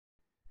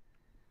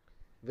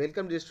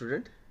Welcome dear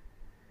student.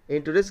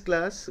 In today's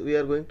class we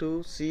are going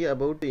to see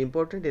about the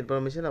important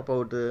information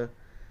about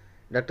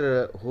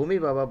Dr. Homi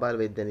Bhabha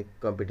Balvaidnyanik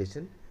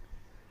Compitation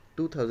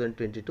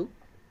 2022.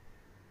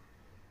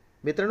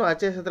 मित्रांनो,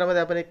 आजच्या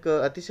सत्रामध्ये आपण एक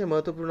अतिशय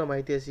महत्त्वपूर्ण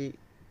माहिती अशी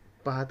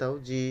पाहत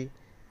आहोत जी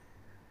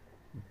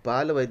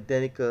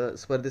बालवैज्ञानिक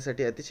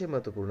स्पर्धेसाठी अतिशय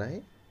महत्त्वपूर्ण आहे.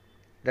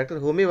 डॉक्टर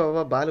होमी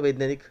बाबा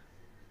बालवैज्ञानिक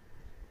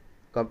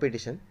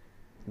कॉम्पिटिशन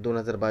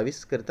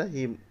 2022 करता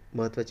ही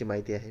महत्त्वाची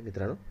माहिती आहे.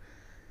 मित्रांनो,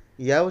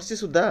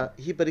 यावर्षीसुद्धा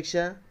ही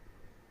परीक्षा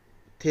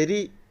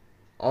थेरी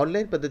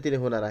ऑनलाईन पद्धतीने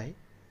होणार आहे.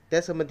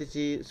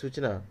 त्यासंबंधीची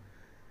सूचना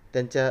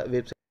त्यांच्या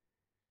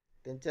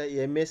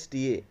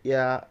MSTA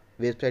या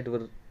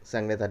वेबसाईटवर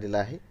सांगण्यात आलेलं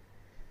आहे.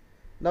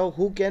 नाव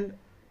who can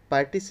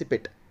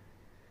participate?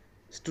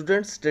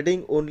 Students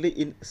studying only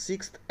in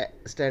 6th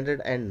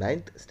standard and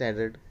 9th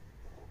standard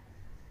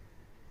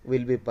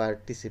will be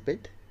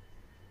participate.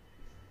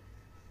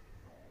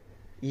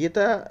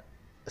 इयत्ता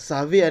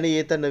 6वी आणि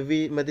इयत्ता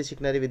 9वीमध्ये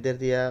शिकणारे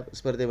विद्यार्थी या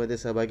स्पर्धेमध्ये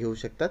सहभागी होऊ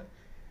शकतात.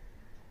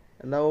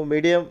 नाव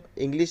मीडियम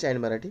इंग्लिश अँड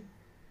मराठी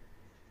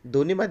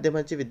दोन्ही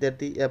माध्यमांचे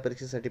विद्यार्थी या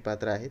परीक्षेसाठी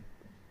पात्र आहेत.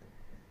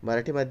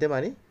 मराठी माध्यम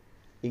आणि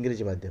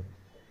इंग्रजी माध्यम.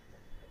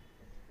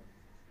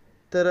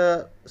 तर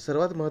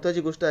सर्वात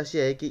महत्त्वाची गोष्ट अशी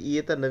आहे की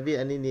इयत्ता 9वी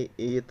आणि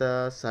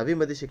इयत्ता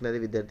 6वीमध्ये शिकणारे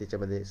विद्यार्थी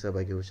याच्यामध्ये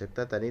सहभागी होऊ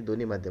शकतात आणि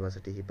दोन्ही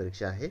माध्यमासाठी ही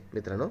परीक्षा आहे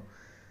मित्रांनो.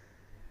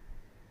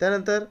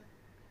 त्यानंतर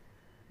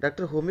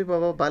डॉक्टर होमी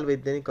बाबा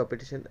बालवैज्ञानिक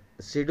कॉम्पिटिशन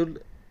शेड्यूल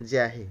जे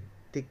आहे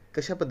ते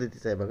कशा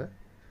पद्धतीचं आहे बघा.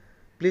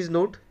 Please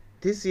note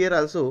this year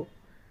also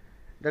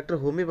doctor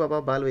Homi बाबा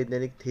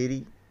बालवैज्ञानिक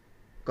theory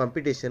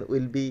competition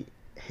will be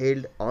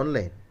held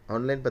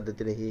online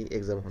पद्धतीने ही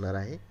एक्झाम होणार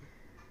आहे.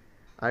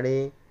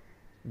 आणि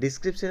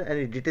डिस्क्रिप्शन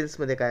आणि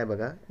डिटेल्समध्ये काय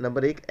बघा.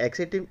 Number 1,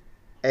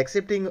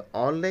 accepting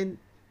online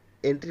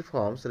entry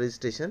forms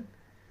registration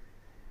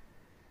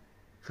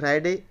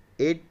Friday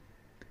 8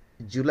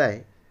 July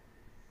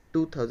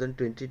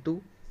 2022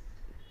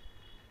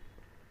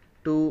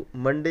 to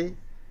Monday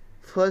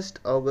 1st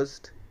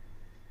August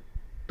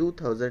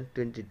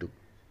 2022.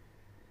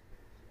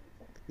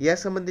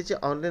 यासंबंधीचे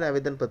ऑनलाईन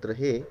आवेदनपत्र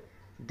हे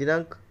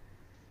दिनांक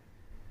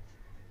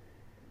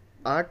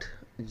 8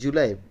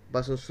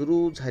 जुलैपासून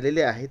सुरू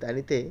झालेले आहेत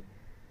आणि ते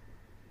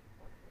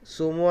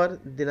सोमवार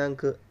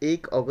दिनांक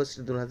 1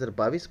 ऑगस्ट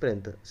 2022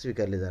 पर्यंत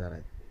स्वीकारले जाणार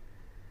आहेत.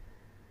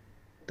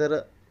 तर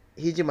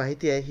ही जी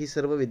माहिती आहे ही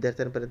सर्व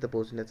विद्यार्थ्यांपर्यंत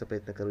पोहोचण्याचा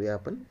प्रयत्न करूया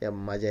आपण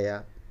माझ्या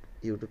या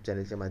यूट्यूब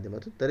चॅनलच्या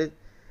माध्यमातून.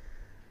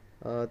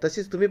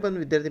 तसेच तुम्ही पण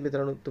विद्यार्थी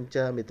मित्रांनो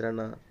तुमच्या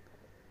मित्रांना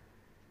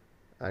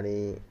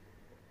आणि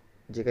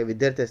जे काही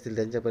विद्यार्थी असतील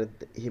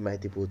त्यांच्यापर्यंत ही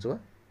माहिती पोहोचवा.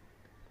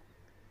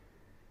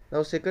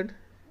 नाव second,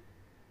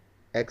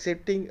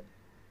 accepting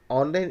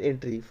online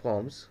entry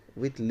forms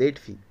with late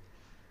fee.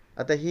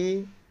 आता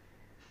ही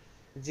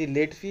जी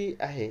लेट फी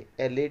आहे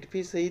या लेट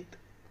फी सहित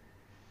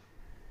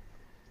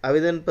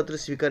आवेदनपत्र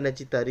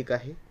स्वीकारण्याची तारीख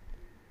आहे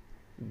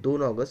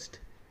 2 ऑगस्ट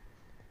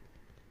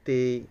ते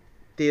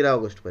 13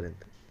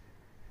 ऑगस्टपर्यंत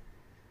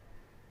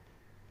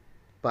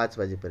 5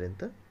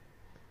 वाजेपर्यंत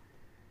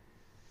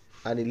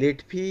आणि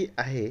लेट फी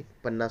आहे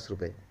 50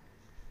 रुपये.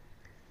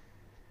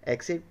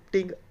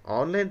 Accepting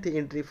online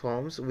entry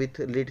forms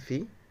with late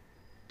fee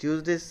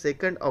Tuesday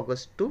 2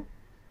 August to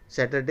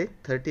Saturday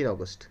 13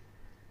 August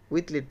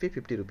with late fee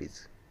 50 rupees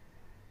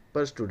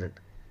per student.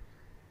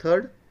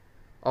 Third,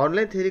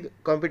 online theory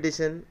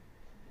competition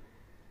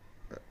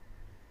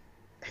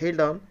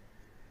held on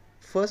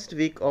first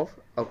week of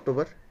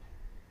October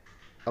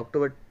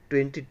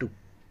 22,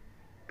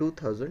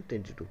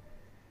 2022.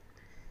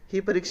 ही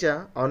परीक्षा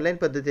online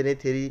पद्धतीने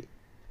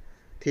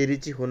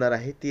थेरीची होणार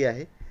आहे. ती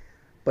आहे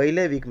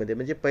पहिल्या वीकमध्ये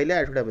म्हणजे पहिल्या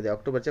आठवड्यामध्ये,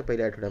 ऑक्टोबरच्या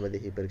पहिल्या आठवड्यामध्ये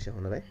ही परीक्षा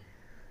होणार आहे.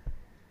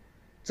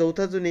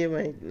 चौथा जो नियम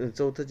आहे,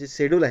 चौथं जे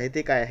शेड्यूल आहे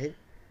ते काय आहे,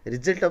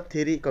 रिझल्ट ऑफ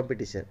थेरी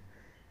कॉम्पिटिशन.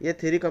 या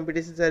थेरी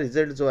कॉम्पिटिशनचा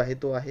रिझल्ट जो आहे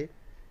तो आहे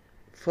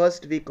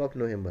फर्स्ट वीक ऑफ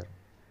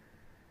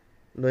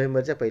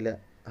नोव्हेंबरच्या पहिल्या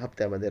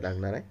हप्त्यामध्ये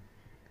लागणार आहे.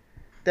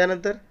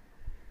 त्यानंतर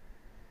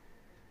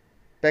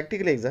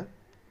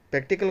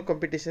प्रॅक्टिकल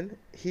कॉम्पिटिशन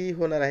ही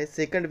होणार आहे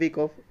 2nd वीक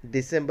ऑफ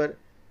डिसेंबर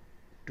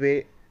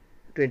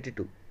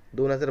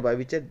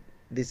 2022च्या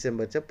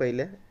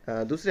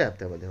डिसेंबरच्या दुसऱ्या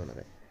हप्त्यामध्ये होणार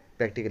आहे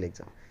प्रॅक्टिकल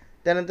एक्झाम.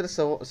 त्यानंतर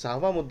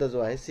 6वा मुद्दा जो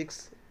आहे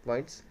 6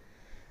 points,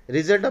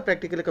 result of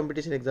practical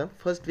competition exam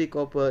first weak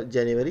of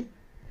January.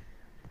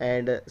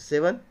 And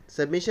 7,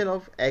 submission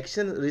of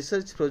action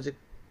research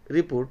project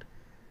report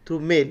through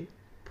mail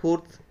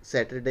 4th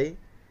Saturday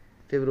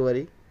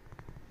February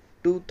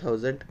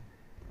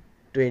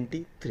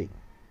 2023.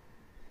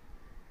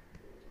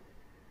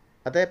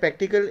 आता या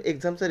प्रॅक्टिकल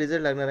एक्झामचा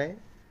रिझल्ट लागणार आहे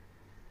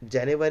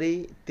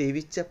जानेवारी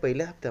 23च्या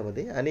पहिल्या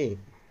हप्त्यामध्ये आणि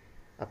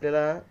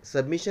आपल्याला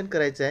सबमिशन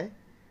करायचं आहे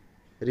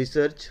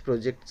रिसर्च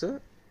प्रोजेक्टचं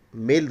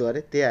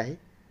मेलद्वारे. ते आहे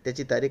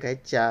त्याची तारीख आहे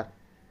 4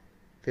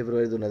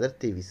 फेब्रुवारी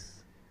 2023.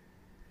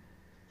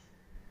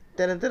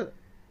 त्यानंतर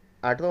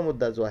 8वा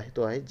मुद्दा जो आहे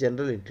तो आहे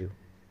जनरल इंटरव्ह्यू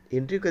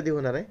कधी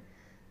होणार आहे,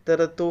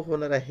 तर तो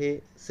होणार आहे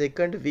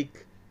 2nd वीक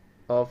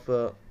ऑफ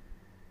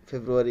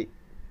फेब्रुवारी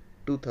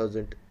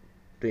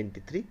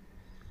 2023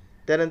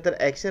 त्यानंतर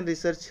action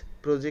research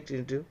project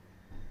interview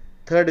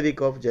 3rd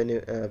weak of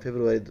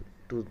February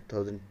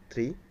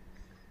 2003,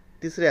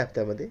 तिसऱ्या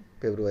हप्त्यामध्ये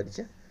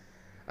फेब्रुवारीच्या.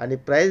 आणि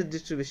price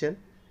distribution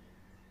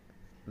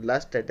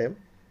last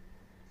attempt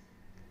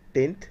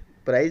 10th.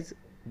 Price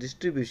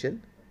distribution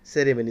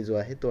ceremony जो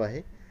आहे तो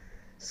आहे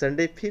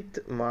संडे 5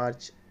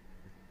 मार्च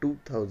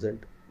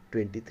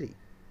 2023.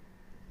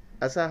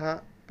 असा हा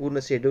पूर्ण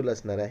शेड्यूल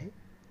असणार आहे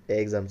या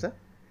एक्झामचा.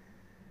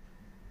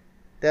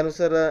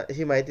 त्यानुसार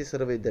ही माहिती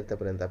सर्व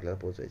विद्यार्थ्यांपर्यंत आपल्याला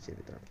पोहोचवायची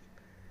आहे मित्रांनो.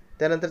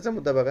 त्यानंतरचा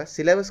मुद्दा बघा,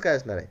 सिलेबस काय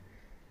असणार आहे.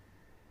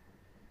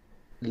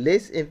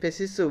 लेस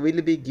emphasis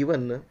will be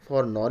given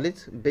for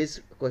knowledge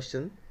based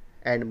question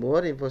and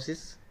more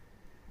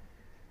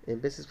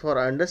emphasis for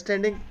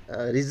understanding,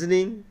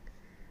 reasoning,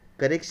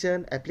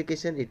 correction,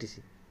 application,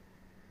 etc.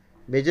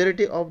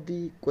 Majority of the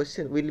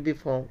question will be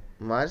from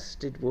Mars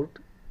State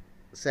Board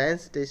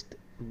science test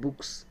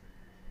books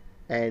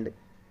and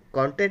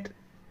content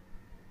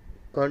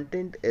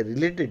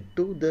related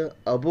to the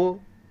above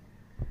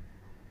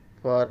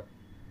for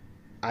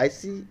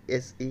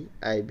ICSE,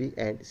 IB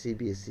and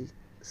CBSE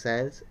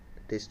science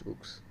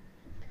textbooks.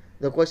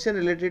 The question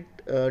related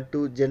to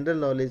general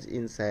knowledge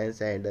in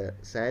science and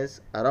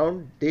science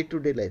around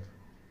day-to-day life.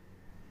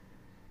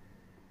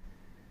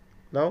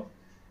 Now,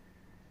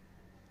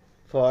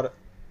 for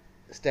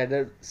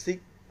standard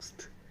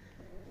 6th,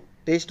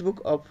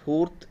 textbook of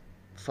 4th,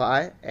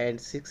 5th and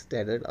 6th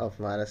standard of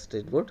Maharashtra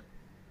State Board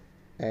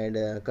and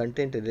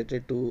content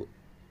related to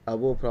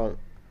above from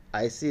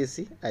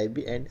ICSE,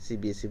 IB and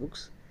CBSE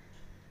books.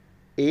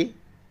 A.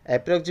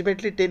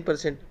 Approximately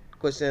 10%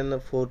 question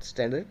 4th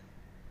standard.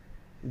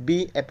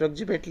 B.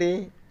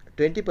 Approximately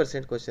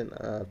 20% question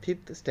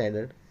 5th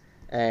standard,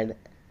 and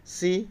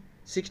C.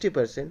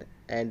 60%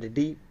 and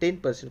D.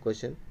 10%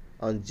 question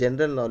on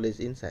general knowledge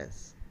in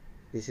science.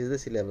 This is the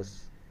syllabus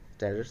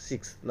standard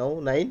 6. Now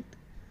 9th,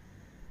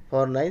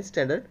 for 9th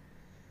standard,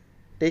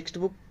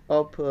 textbook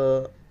of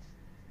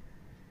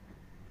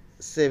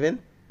 7th,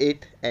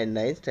 8th and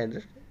 9th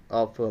standard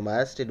of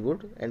Maharashtra State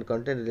Board and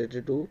content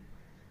related to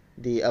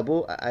the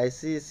above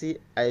ICSE,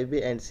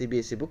 IB and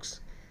CBSE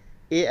books.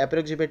 A.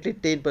 Approximately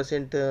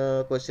 10%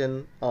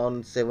 question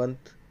on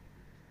 7th,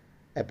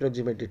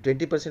 approximately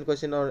 20%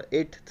 question on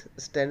 8th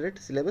standard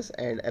syllabus,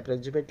 and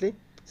approximately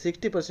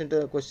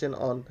 60% question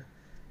on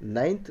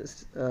 9th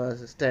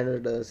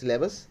standard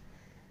syllabus.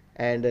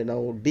 And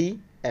now D.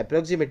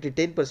 Approximately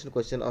 10%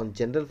 question on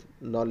general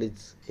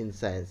knowledge in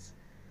science.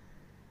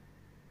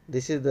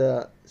 This is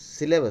the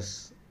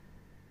syllabus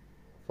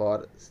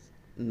for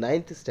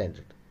 9th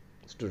standard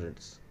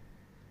students.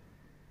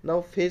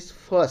 Now phase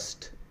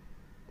first,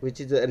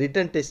 which is a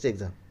written test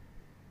exam.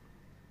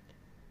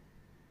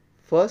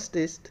 First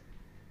test,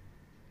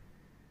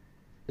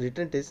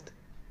 written test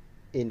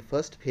in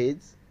first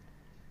phase,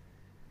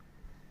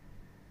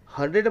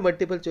 100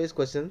 multiple choice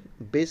questions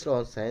based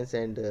on science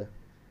and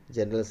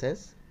general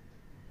science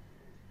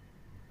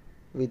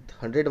with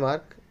 100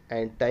 mark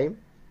and time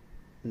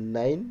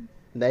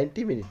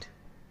 90 minutes.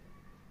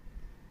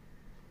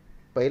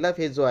 पहिला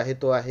phase जो आहे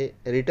तो आहे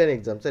return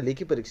एक्झामचा,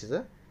 लेखी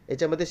परीक्षेचा.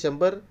 याच्यामध्ये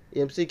 100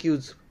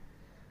 MCQs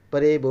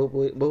पर्याय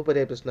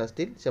बहुपर्याय प्रश्न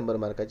असतील 100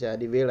 मार्काचे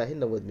आणि वेळ आहे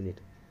 90 मिनिट.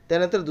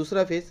 त्यानंतर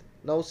दुसरा phase,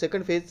 now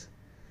second phase,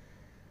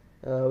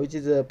 which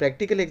is a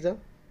practical exam,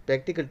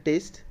 practical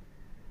taste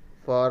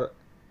for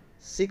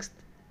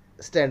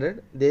 6th standard.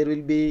 There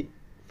will be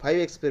 5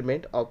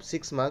 experiment of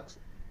 6 marks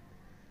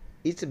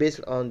each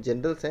based on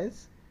general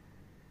science.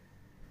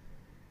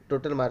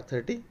 Total mark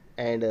 30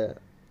 and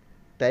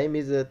time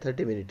is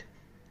 30 minute.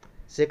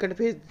 Second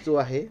phase जो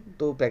आहे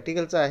तो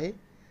प्रॅक्टिकलचा आहे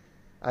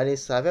आणि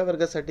 6व्या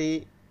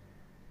वर्गासाठी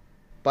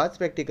 5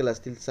 practical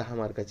असतील 6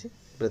 मार्काचे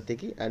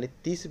प्रत्येकी आणि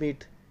 30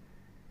 मिनिट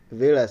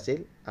वेळ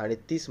असेल आणि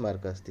 30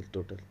 मार्क असतील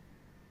टोटल.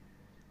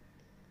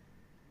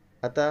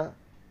 आता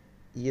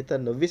इयत्ता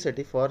 9वी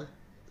साठी for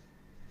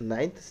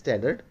 9th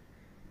standard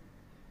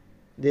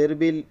there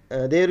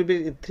will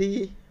be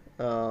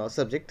 3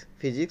 subject,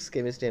 physics,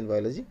 chemistry and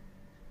biology.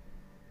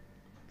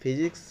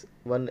 Physics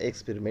 1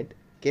 experiment,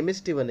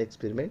 chemistry 1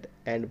 experiment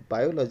and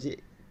biology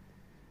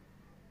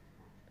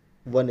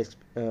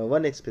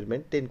 1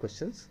 experiment, 10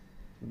 questions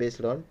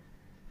based on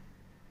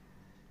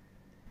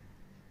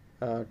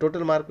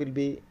total mark will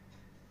be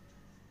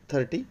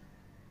 30,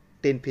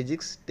 10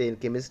 physics, 10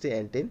 chemistry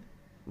and 10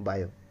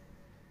 bio,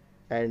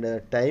 and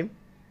time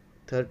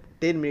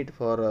 10 minutes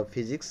for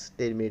physics,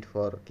 10 minutes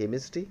for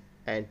chemistry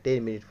and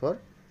 10 minutes for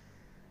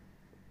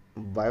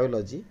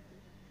biology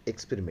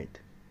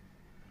experiment.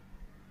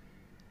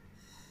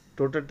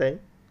 Total time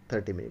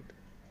 30 minutes.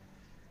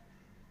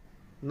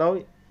 Now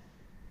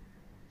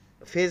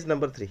phase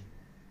number 3,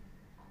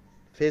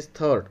 phase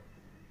third,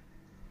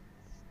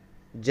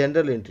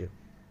 general interview,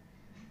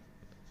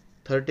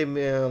 30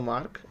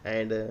 mark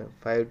and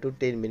 5 to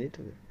 10 minute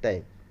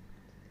time.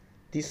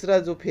 तिसरा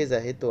जो phase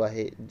आहे तो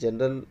आहे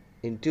general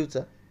इंटरव्ह्यूचा.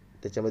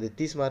 त्याच्यामध्ये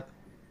 30 mark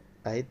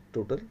आहेत,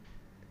 total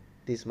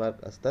 30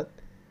 mark असतात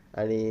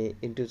आणि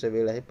इंटरव्ह्यूचा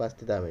वेळ आहे 5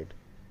 ते 10 मिनिट.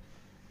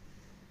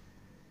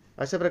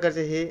 अशा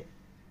प्रकारचे हे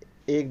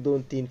 1,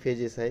 2, 3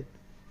 फेजेस आहेत.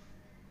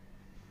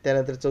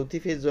 त्यानंतर चौथी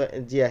फेज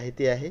जी आहे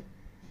ती आहे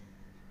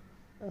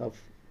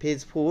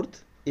phase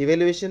fourth,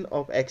 evaluation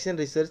of action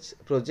research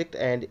project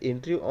and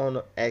interview on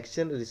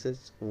action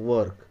research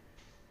work,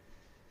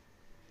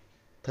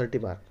 30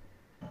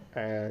 mark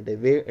and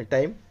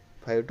time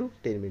 5 to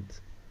 10 minutes.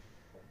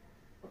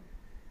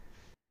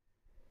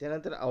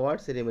 त्यानंतर अवॉर्ड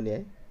सेरेमनी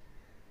आहे.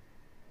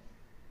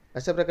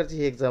 अशा प्रकारची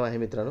ही एक्झाम आहे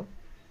मित्रांनो.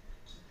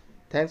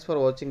 Thanks for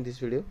watching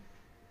this video.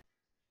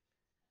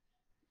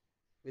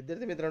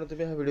 विद्यार्थी मित्रांनो,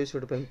 तुम्ही हा व्हिडिओ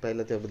शेवटपर्यंत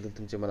पाहिला त्याबद्दल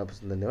तुमचे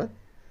मनापासून धन्यवाद.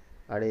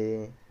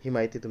 आणि ही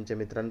माहिती तुमच्या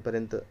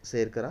मित्रांपर्यंत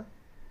शेअर करा,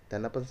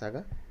 त्यांना पण सांगा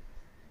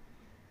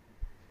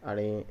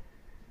आणि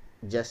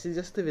जास्तीत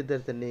जास्त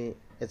विद्यार्थ्यांनी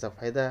याचा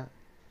फायदा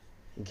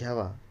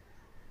घ्यावा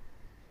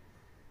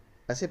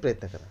असे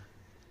प्रयत्न करा.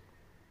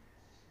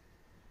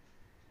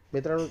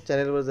 मित्रांनो,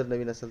 चॅनलवर जर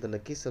नवीन असाल तर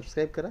नक्कीच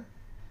सबस्क्राईब करा.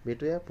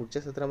 भेटूया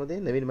पुढच्या सत्रामध्ये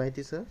नवीन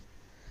माहितीसह.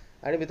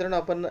 आणि मित्रांनो,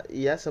 आपण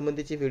या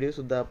संबंधीचे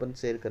व्हिडिओसुद्धा आपण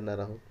शेअर करणार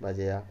आहोत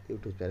माझ्या या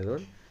यूट्यूब चॅनलवर.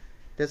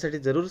 त्यासाठी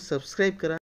जरूर सबस्क्राईब करा.